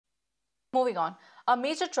Moving on, a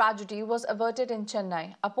major tragedy was averted in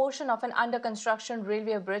Chennai. A portion of an under construction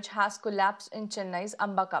railway bridge has collapsed in Chennai's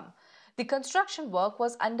Adambakkam. The construction work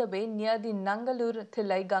was underway near the Nangalur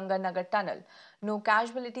Thillai Ganga Nagar tunnel. No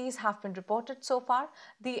casualties have been reported so far.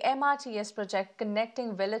 The MRTS project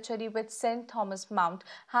connecting Velachery with St. Thomas Mount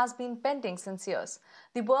has been pending since years.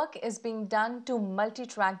 The work is being done to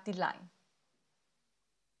multi-track the line.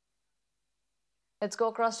 Let's go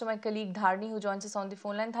across to my colleague Dharni, who joins us on the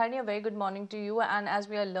phone line. Dharni, a very good morning to you. And as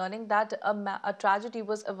we are learning that a tragedy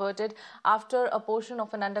was averted after a portion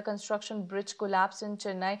of an under construction bridge collapsed in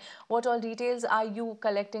Chennai. What all details are you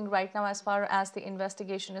collecting right now as far as the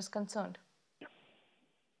investigation is concerned?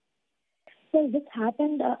 So this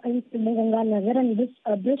happened in Thillai Ganga Nagar, and this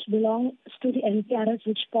bridge belongs to the MRTS,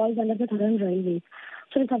 which falls under the Southern Railways.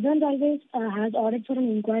 So the Southern Railways has ordered for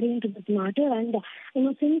an inquiry into this matter, and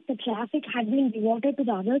since the traffic had been diverted to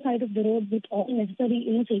the other side of the road with all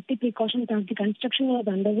necessary safety precautions as the construction was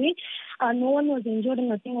underway, no one was injured and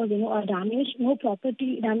nothing was damaged, no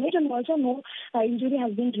property damage, and also no injury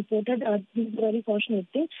has been reported. This is a very fortunate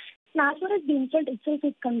thing. Now, as far as the incident itself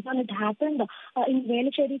is concerned, it happened in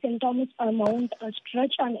Velachery, St. Thomas Mount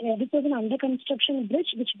stretch, and this was an under construction bridge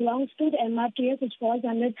which belongs to the MRTS, which falls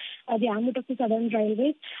under the ambit of the Southern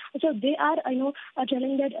Railways. So they are,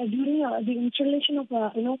 telling that during the installation of,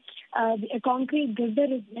 a concrete girder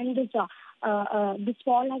is when this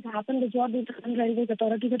fall has happened, is what the Southern Railways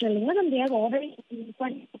authorities are telling us, and they have already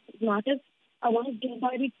matters. Once the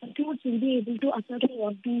inquiry concludes, we'll be able to ascertain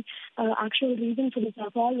what the actual reason for this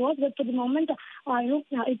fall was. But for the moment,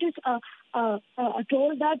 it is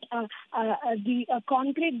told that the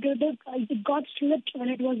concrete girder it got slipped when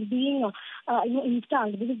it was being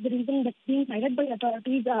installed. This is the reason that's being cited by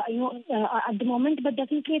authorities at the moment. But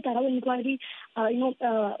definitely a thorough inquiry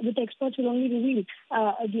with experts will only reveal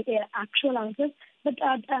the actual answers. But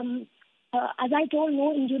as I told,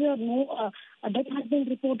 no injury or no death has been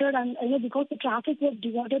reported, and because the traffic was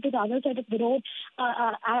diverted to the other side of the road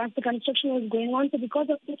as the construction was going on, so because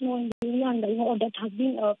of this, no injury and death has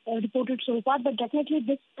been reported so far. But definitely,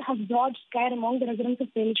 this has brought scare among the residents of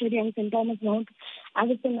Velachery and St. Thomas Mount, as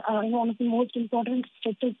it's been one of the most important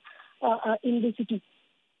stretches in the city.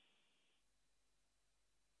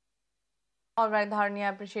 All right, Dharni, I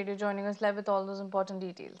appreciate you joining us live with all those important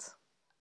details.